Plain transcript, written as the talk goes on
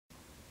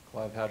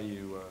Clive, how do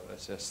you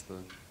assess the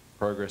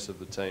progress of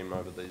the team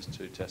over these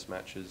 2 test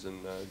matches,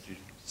 and do you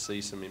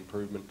see some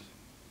improvement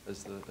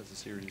as the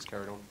series is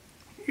carried on?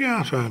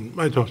 Yeah, so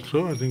I thought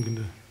so. I think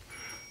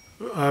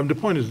the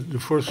point is, the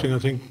first thing I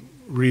think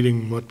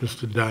reading what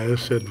Mr. Dyer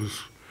said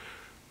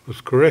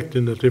was correct,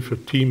 in that if a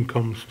team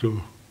comes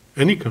to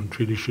any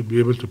country, they should be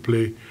able to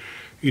play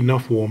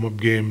enough warm-up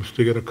games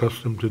to get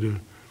accustomed to the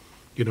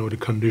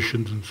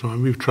conditions and so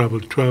on. We've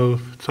traveled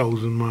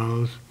 12,000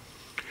 miles,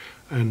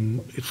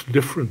 and it's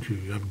different.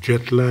 You have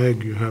jet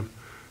lag, you have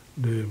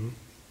the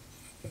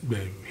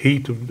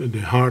heat of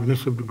the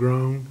hardness of the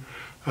ground,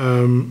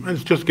 and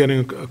it's just getting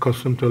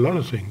accustomed to a lot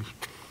of things.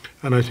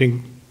 And I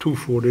think 2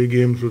 4-day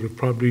games would have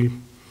probably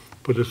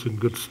put us in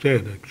good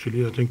stead,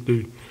 actually. I think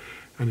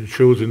and it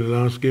shows in the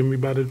last game we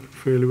batted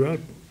fairly well,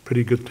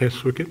 pretty good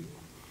test wicket,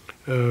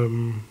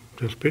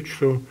 test pitch.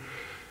 So,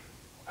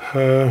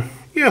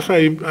 yes,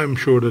 I'm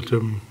sure that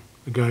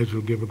the guys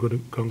will give a good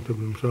account of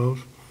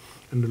themselves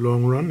in the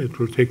long run. It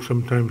will take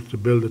some time to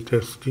build a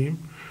test team,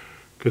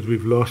 because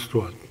we've lost,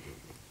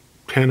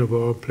 10 of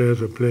our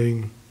players are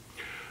playing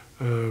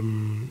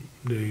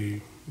the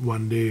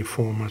one-day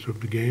format of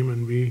the game,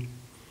 and we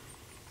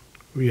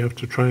have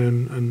to try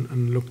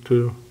and look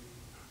to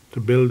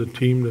build a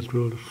team that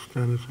will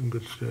stand us in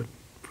good stead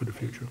for the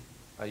future.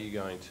 Are you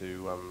going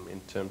to, in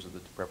terms of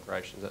the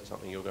preparation, is that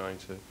something you're going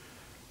to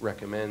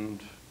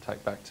recommend,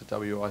 take back to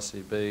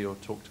WICB, or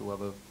talk to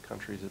other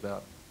countries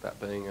about that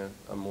being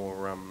a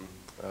more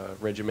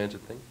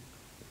regimented thing?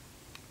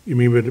 You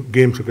mean where the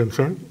games are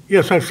concerned?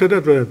 Yes, I've said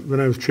that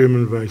when I was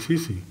chairman of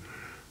ICC,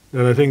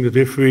 that I think that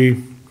if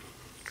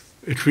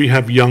we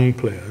have young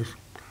players,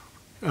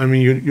 I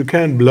mean, you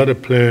can't blood a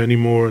player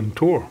anymore on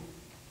tour.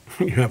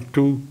 You have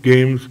 2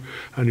 games,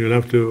 and you'll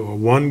have to, or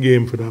 1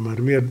 game for that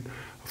matter. We had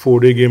a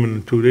 4-day game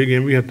and a 2-day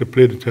game. We had to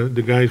play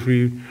the guys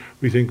we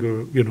think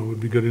are, would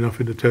be good enough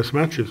in the test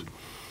matches.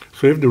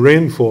 So if the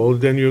rain falls,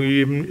 then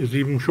it's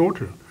even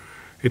shorter.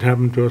 It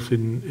happened to us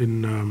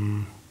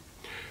in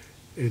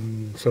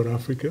South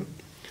Africa,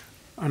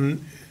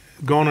 and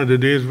gone are the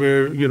days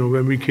where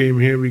when we came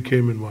here, we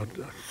came in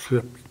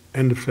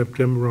end of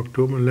September,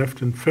 October, and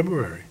left in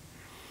February.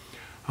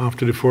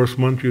 After the first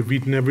month, you've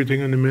eaten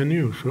everything on the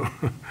menu. So,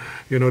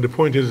 the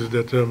point is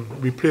that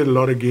we played a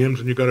lot of games,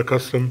 and you got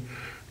accustomed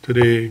to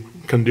the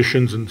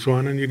conditions and so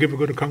on, and you give a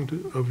good account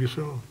of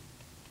yourself.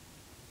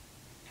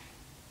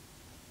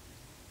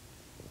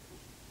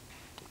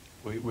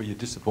 Were you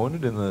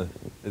disappointed in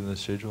the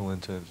schedule in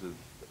terms of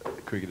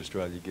Cricket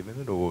Australia giving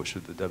it, or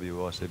should the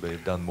WICB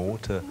have done more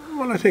to?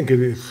 Well, I think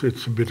it's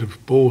a bit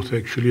of both,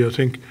 actually. I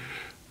think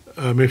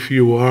if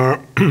you are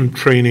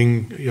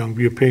training young,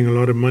 you're paying a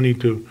lot of money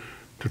to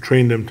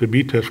train them to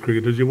be test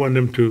cricketers. You want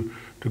them to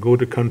go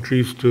to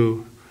countries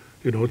to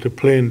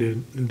play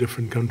in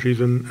different countries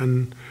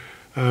and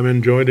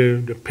enjoy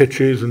the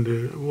pitches and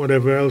the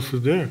whatever else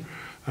is there.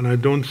 And I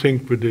don't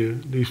think with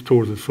these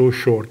tours are so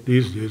short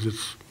these days.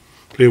 It's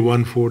play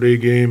 1 4-day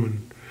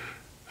game,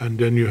 and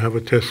then you have a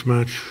test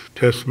match,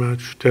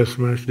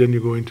 then you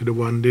go into the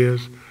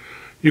 1-days.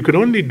 You can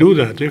only do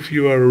that if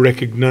you are a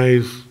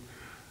recognized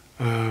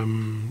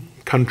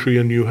country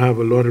and you have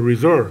a lot of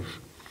reserves.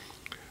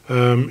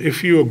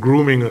 If you are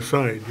grooming a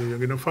side, you're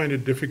going to find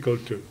it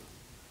difficult to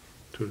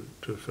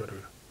sort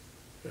of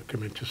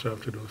commit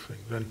yourself to those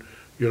things. And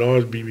you'll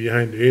always be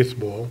behind the 8th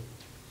ball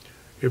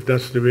if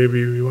that's the way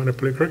we want to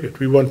play cricket. If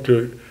we want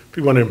to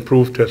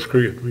improve test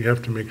cricket, we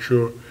have to make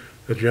sure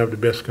that you have the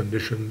best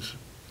conditions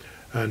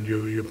and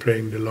you're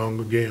playing the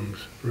longer games,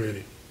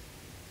 really.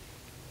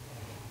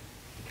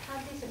 How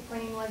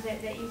disappointing was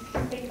it that you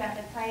speak about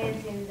the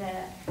players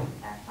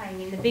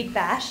playing in the Big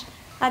Bash?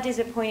 How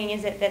disappointing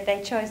is it that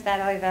they chose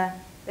that over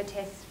the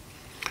Test?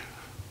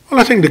 Well,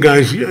 I think the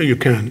guys, you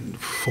can't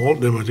fault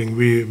them. I think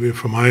we're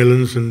from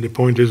islands, and the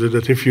point is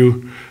that if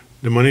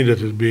the money that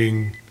is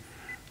being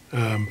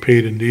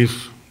paid in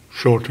these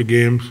shorter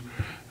games,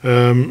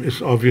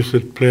 it's obvious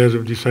that players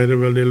have decided,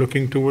 well, they're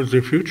looking towards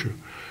their future.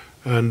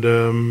 And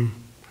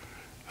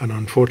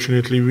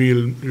unfortunately,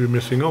 we're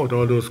missing out.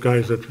 All those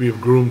guys that we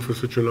have groomed for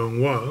such a long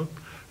while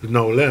have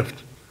now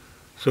left.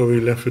 So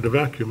we're left with a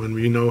vacuum, and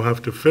we now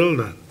have to fill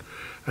that.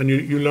 And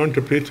you learn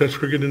to play Test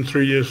cricket in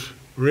 3 years,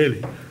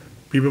 really.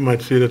 People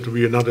might say that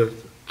we're not a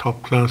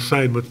top-class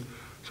side, but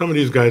some of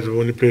these guys have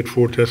only played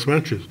 4 Test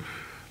matches.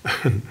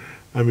 And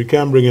we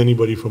can't bring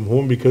anybody from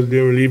home because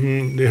they'll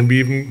be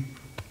even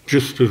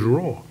just as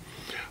raw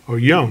or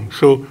young.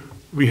 So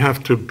we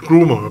have to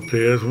groom our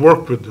players,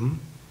 work with them.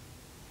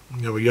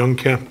 We have a young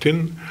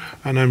captain,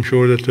 and I'm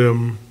sure that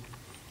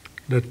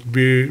that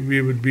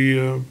we would be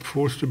a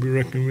force to be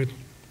reckoned with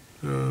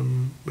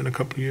in a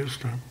couple of years'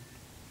 time.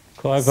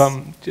 Clive,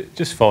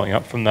 just following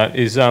up from that,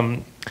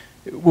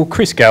 will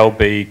Chris Gale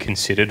be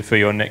considered for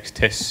your next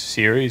Test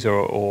series,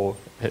 or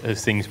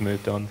has things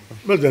moved on?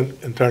 Well,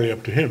 that's entirely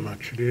up to him,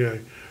 actually.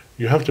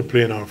 You have to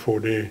play in our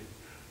 4-day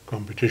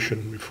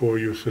competition before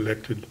you're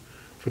selected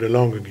for the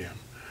longer game.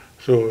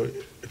 So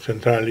it's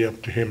entirely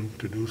up to him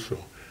to do so.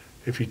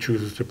 If he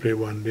chooses to play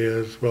 1 day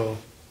as well,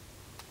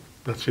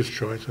 that's his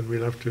choice, and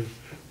we'll have to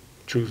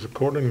choose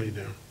accordingly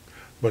there.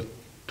 But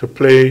to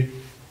play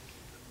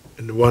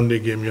in the one-day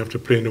game, you have to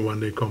play in the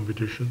one-day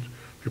competitions.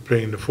 If you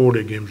play in the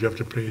four-day games, you have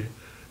to play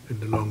in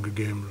the longer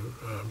game.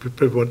 If you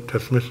play one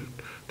test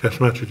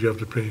matches, you have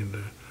to play in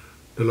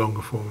the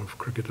longer form of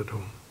cricket at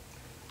home.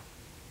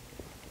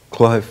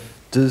 Clive,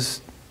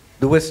 does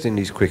the West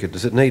Indies cricket,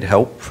 does it need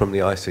help from the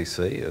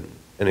ICC,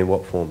 and in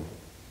what form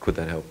could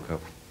that help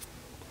come?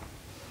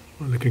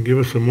 Well, they can give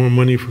us some more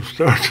money for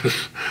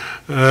starters.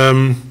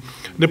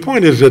 The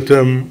point is that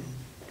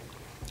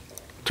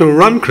to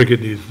run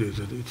cricket these days,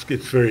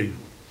 it's very,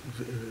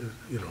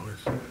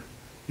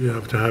 you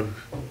have to have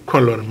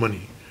quite a lot of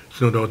money.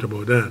 There's no doubt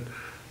about that.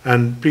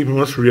 And people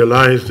must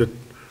realize that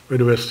where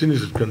the West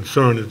Indies is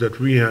concerned is that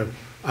we have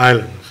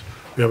islands.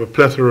 We have a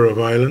plethora of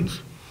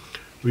islands.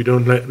 We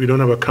don't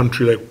have a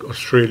country like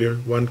Australia,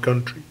 one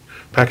country.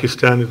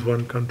 Pakistan is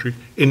one country.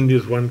 India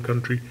is one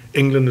country.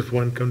 England is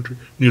one country.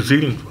 New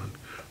Zealand is one.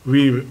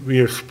 We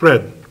are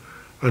spread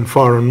and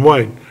far and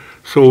wide.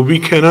 So we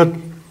cannot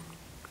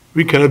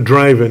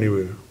drive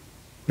anywhere.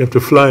 We have to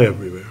fly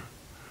everywhere.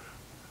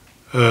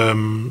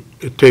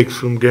 It takes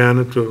from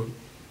Ghana to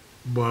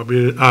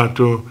Barbados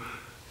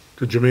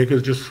to Jamaica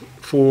is just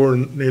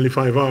nearly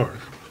 5 hours.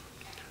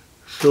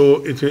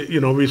 So it's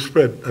we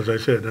spread, as I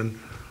said,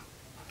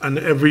 and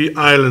every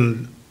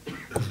island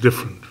is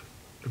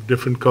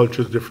different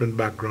cultures, different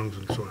backgrounds,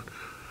 and so on.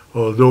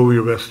 Although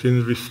we're West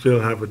Indies, we still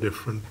have a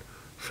different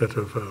set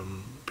of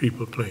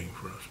people playing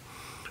for us.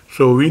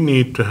 So we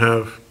need to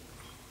have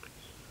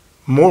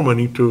more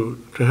money to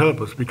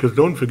help us, because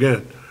don't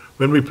forget,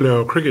 when we play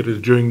our cricket is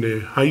during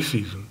the high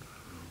season.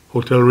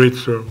 Hotel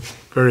rates are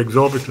very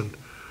exorbitant.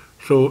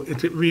 So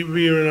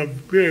we're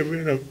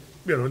in a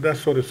that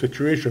sort of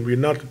situation. We're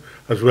not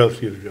as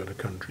wealthy as the other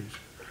countries.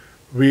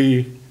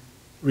 We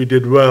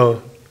did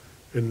well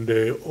in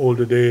the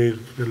older days,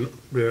 in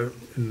the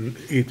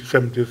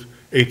 70s,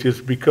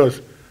 80s,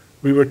 because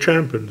we were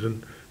champions.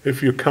 And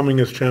if you're coming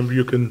as champion,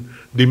 you can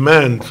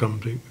demand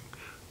something.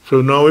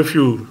 So now if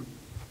you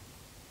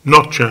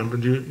not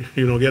champion,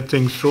 you get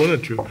things thrown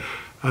at you.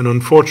 And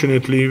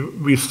unfortunately,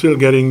 we're still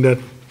getting that,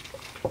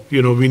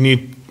 we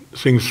need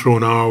things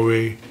thrown our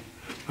way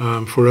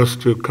for us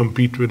to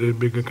compete with the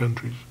bigger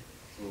countries.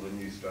 Will the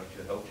new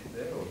structure help you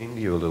there or hinder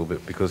you a little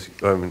bit? Because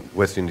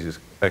West Indies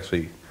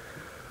actually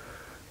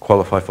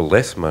qualify for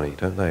less money,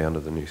 don't they, under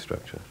the new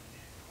structure?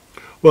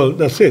 Well,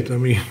 that's it.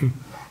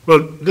 Well,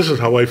 this is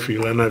how I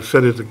feel, and I've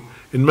said it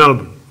in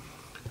Melbourne,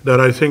 that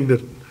I think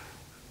that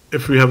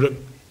if we have the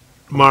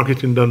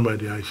marketing done by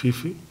the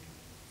ICC,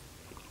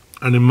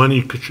 and the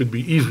money should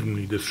be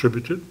evenly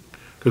distributed,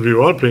 because we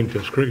were all playing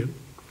Test cricket.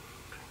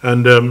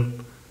 And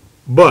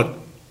but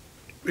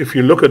if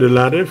you look at the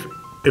ladder,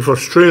 if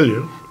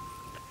Australia,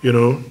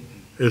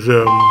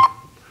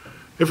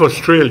 if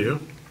Australia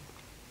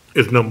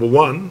is number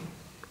one,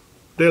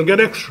 they'll get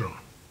extra.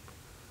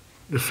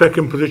 The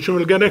second position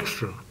will get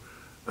extra,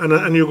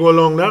 and you go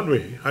along that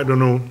way. I don't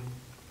know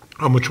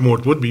how much more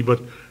it would be,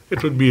 but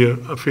it would be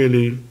a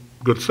fairly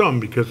good sum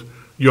because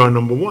you are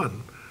number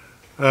one.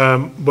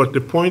 But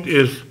the point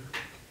is,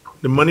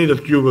 the money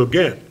that you will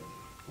get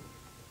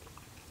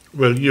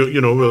will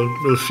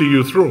see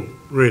you through,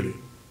 really.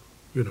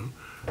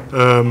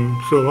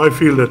 So I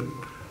feel that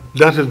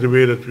is the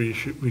way that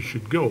we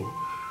should go.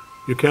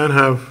 You can't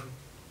have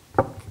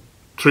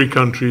 3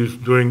 countries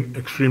doing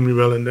extremely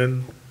well and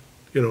then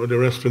the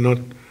rest are not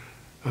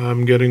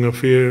getting a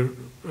fair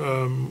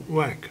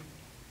whack.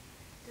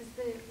 Does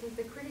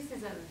the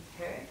criticism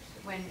hurt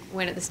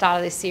when at the start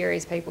of this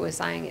series people were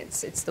saying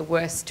it's the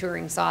worst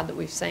touring side that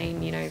we've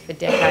seen for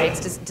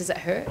decades? Does it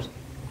hurt?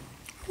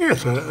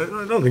 Yes, I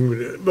don't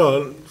think.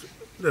 Well,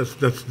 that's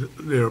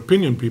their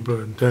opinion. People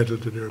are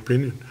entitled to their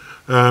opinion.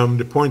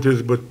 The point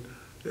is, but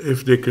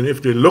if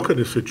they look at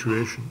the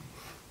situation,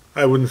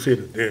 I wouldn't say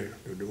that they're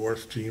the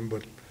worst team,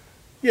 but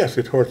yes,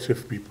 it hurts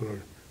if people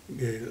are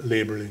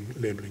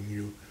labeling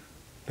you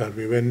that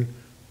way. When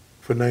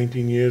for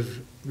 19 years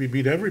we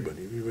beat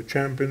everybody, we were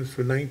champions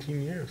for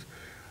 19 years,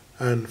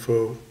 and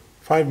for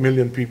 5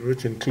 million people,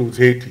 which includes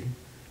Haiti,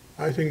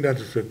 I think that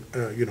is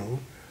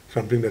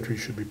something that we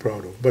should be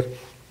proud of. But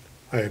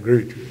I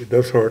agree with you; it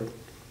does hurt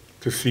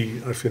to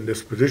see us in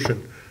this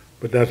position,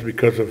 but that's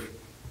because of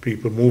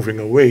people moving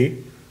away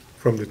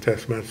from the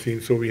test match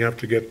scene. So we have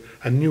to get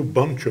a new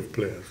bunch of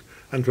players,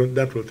 and so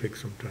that will take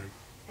some time.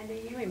 And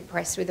are you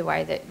impressed with the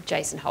way that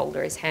Jason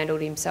Holder has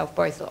handled himself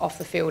both off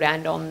the field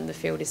and on the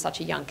field as such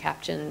a young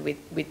captain with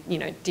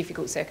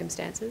difficult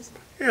circumstances?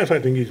 Yes, I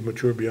think he's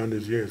mature beyond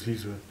his years.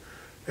 He's an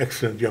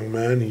excellent young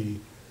man.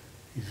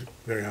 He's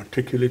very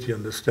articulate. He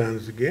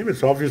understands the game.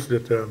 It's obvious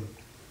that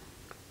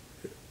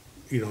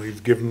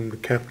he's given the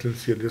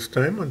captaincy at this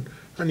time,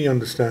 and he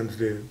understands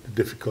the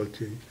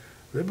difficulty.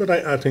 But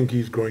I think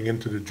he's growing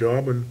into the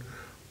job, and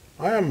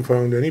I haven't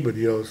found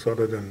anybody else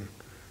other than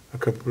a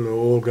couple of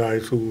old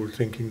guys who were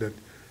thinking that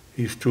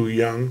he's too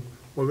young.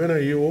 Well, when are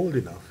you old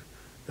enough?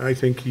 I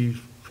think he's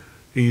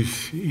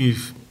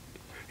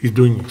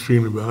doing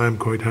extremely well. I'm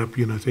quite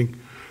happy, and I think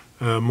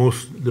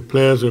the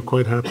players are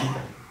quite happy.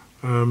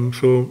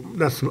 So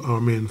that's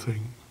our main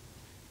thing.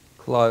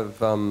 Clive,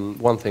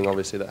 one thing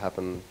obviously that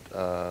happened,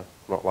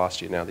 not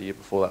last year now, the year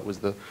before that, was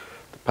the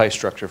pay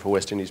structure for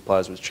West Indies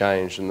players was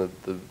changed, and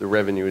the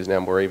revenue is now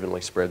more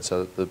evenly spread,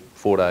 so that the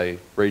 4-day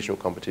regional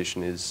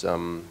competition is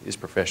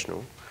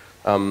professional.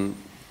 Do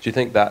you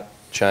think that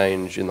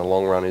change in the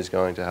long run is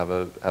going to have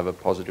a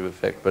positive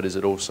effect? But is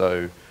it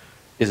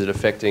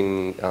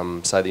affecting,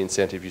 say, the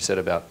incentive you said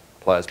about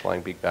players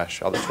playing Big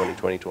Bash, other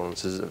 2020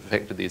 tournaments? Has it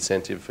affected the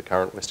incentive for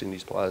current West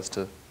Indies players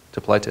to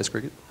play Test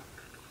cricket?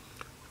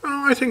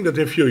 Well, I think that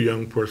if you're a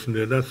young person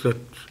there,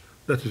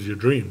 that is your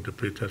dream, to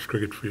play Test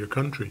cricket for your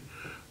country.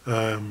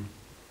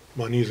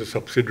 Money is a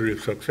subsidiary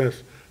of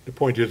success. The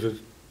point is that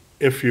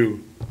if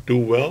you do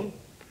well,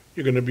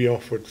 you're going to be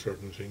offered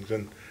certain things,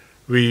 and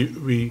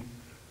we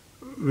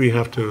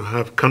have to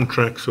have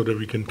contracts so that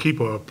we can keep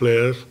our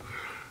players.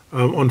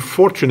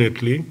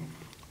 Unfortunately,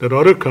 that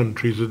other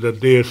countries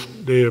that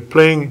they are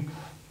playing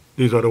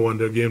these other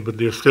one-day games, but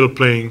they're still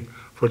playing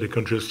for their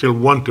country, still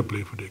want to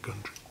play for their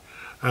country,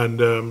 and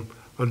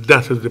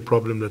that is the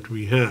problem that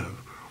we have.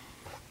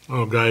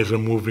 Our guys are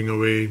moving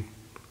away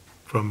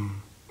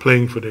from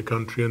playing for their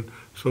country, and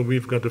so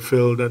we've got to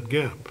fill that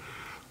gap.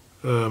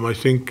 I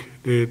think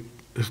this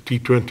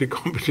T20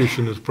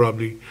 competition has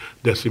probably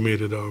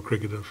decimated our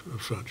cricket as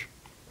such.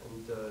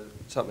 And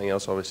something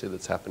else, obviously,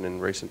 that's happened in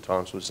recent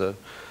times was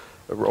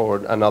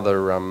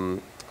another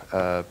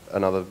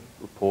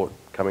report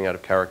coming out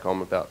of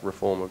CARICOM about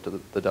reform of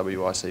the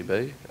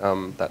WICB.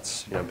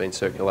 That's been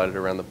circulated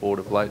around the board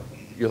of late.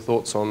 Your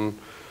thoughts on,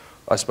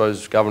 I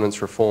suppose,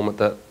 governance reform at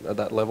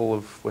that level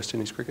of West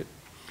Indies cricket?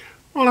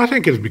 Well, I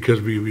think it's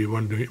because we're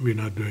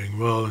not doing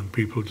well, and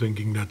people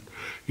thinking that,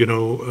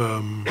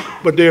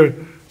 but there are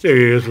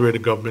areas where the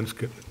governments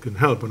can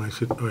help, and I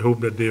hope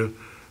that they'll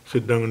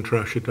sit down and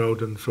thrash it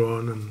out and so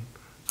on,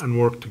 and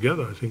work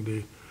together. I think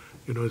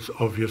it's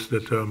obvious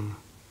that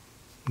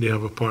they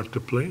have a part to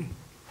play,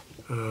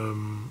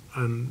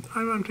 and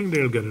I think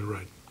they'll get it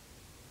right.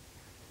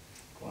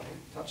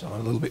 Touched on it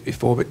a little bit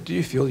before, but do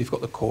you feel you've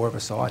got the core of a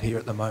side here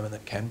at the moment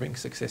that can bring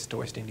success to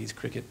West Indies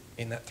cricket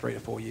in that 3 to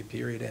 4 year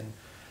period, and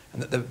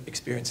that the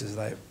experiences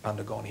they've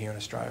undergone here in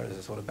Australia is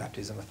a sort of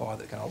baptism of fire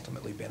that can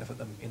ultimately benefit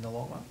them in the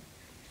long run?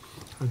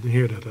 I didn't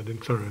hear that. I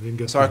didn't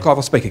get Sorry, that. Clive,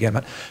 I'll speak again,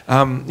 mate.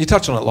 You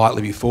touched on it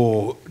lightly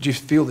before. Do you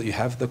feel that you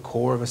have the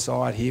core of a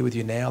side here with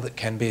you now that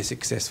can be a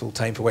successful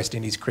team for West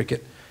Indies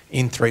cricket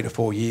in 3 to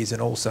 4 years,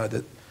 and also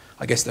that,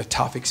 I guess, the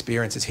tough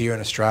experiences here in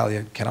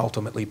Australia can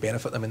ultimately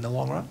benefit them in the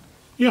long run?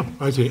 Yeah,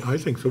 I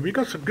think so. We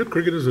got some good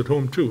cricketers at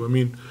home too. I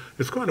mean,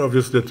 it's quite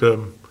obvious that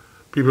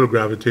people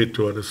gravitate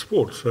to other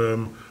sports,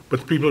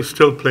 but people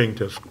still playing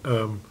Test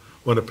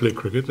want to play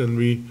cricket, and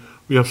we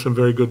have some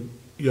very good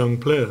young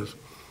players.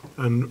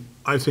 And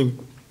I think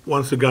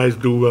once the guys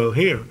do well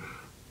here,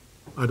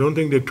 I don't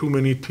think there are too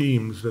many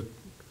teams that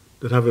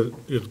have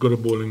as good a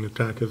bowling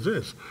attack as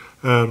this.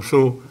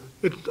 So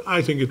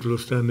I think it will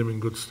stand them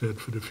in good stead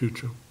for the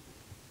future.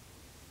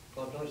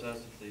 Clive, I was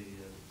asked if the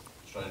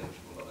Australian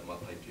National like they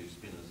might play 2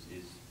 spinners.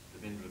 Is the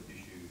vendor of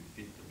issue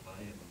fit to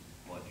play, and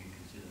might you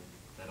consider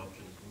that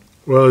option as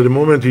well? Well, at the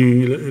moment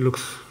he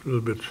looks a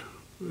little bit,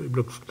 he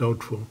looks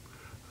doubtful.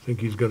 I think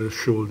he's got a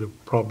shoulder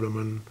problem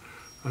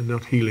and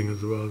not healing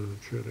as well as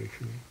it should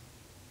actually.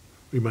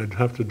 We might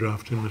have to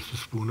draft him, Mr.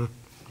 Spooner.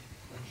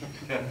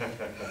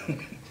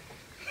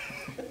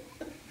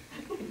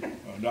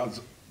 That's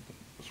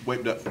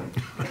wiped up. How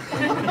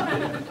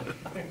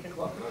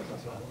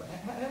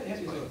do you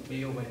sort of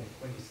feel when you,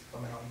 I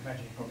mean, I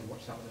imagine you probably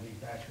watch some of the Big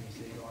Bash when you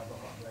see guys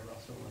like Andre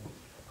Russell and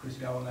Chris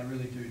Gow, and they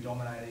really do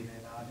dominate even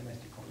in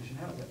domestic competition.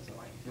 How does that sort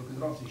of make you feel? Because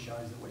it obviously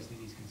shows that West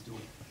Indies can still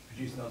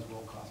produce those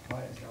world-class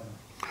players, doesn't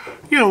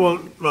it? Yeah, well,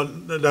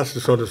 that's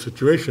the sort of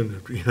situation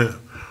that we have.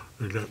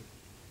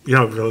 You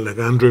have like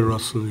Andre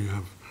Russell, you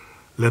have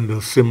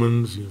Lendl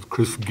Simmons, you have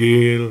Chris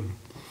Gale.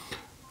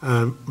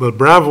 Well,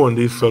 Bravo and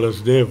these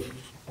fellas, they've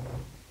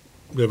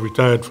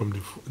retired from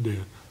the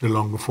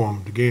longer form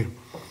of the game.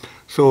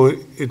 So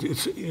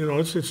it's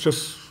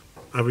just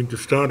having to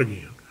start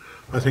again.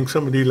 I think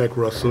somebody like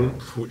Russell,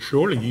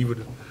 surely he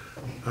would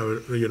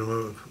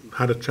have,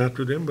 had a chat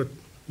with him, but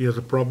he has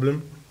a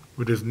problem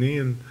with his knee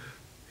and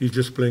he's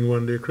just playing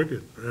one-day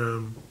cricket.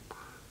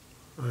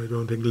 I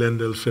don't think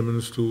Lendl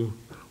Simmons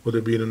would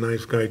have been a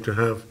nice guy to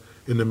have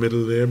in the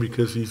middle there,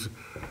 because he's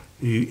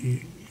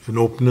an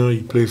opener,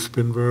 he plays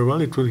spin very well.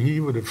 He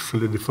would have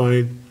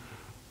solidified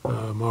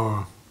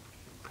our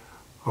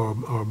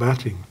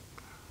batting.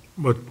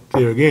 But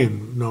there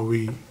again, now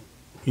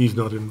he's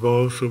not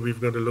involved, so we've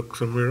got to look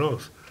somewhere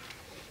else.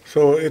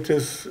 So it's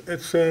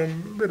a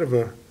bit of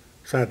a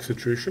sad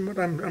situation, but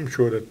I'm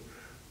sure that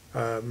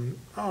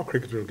our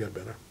cricket will get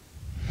better.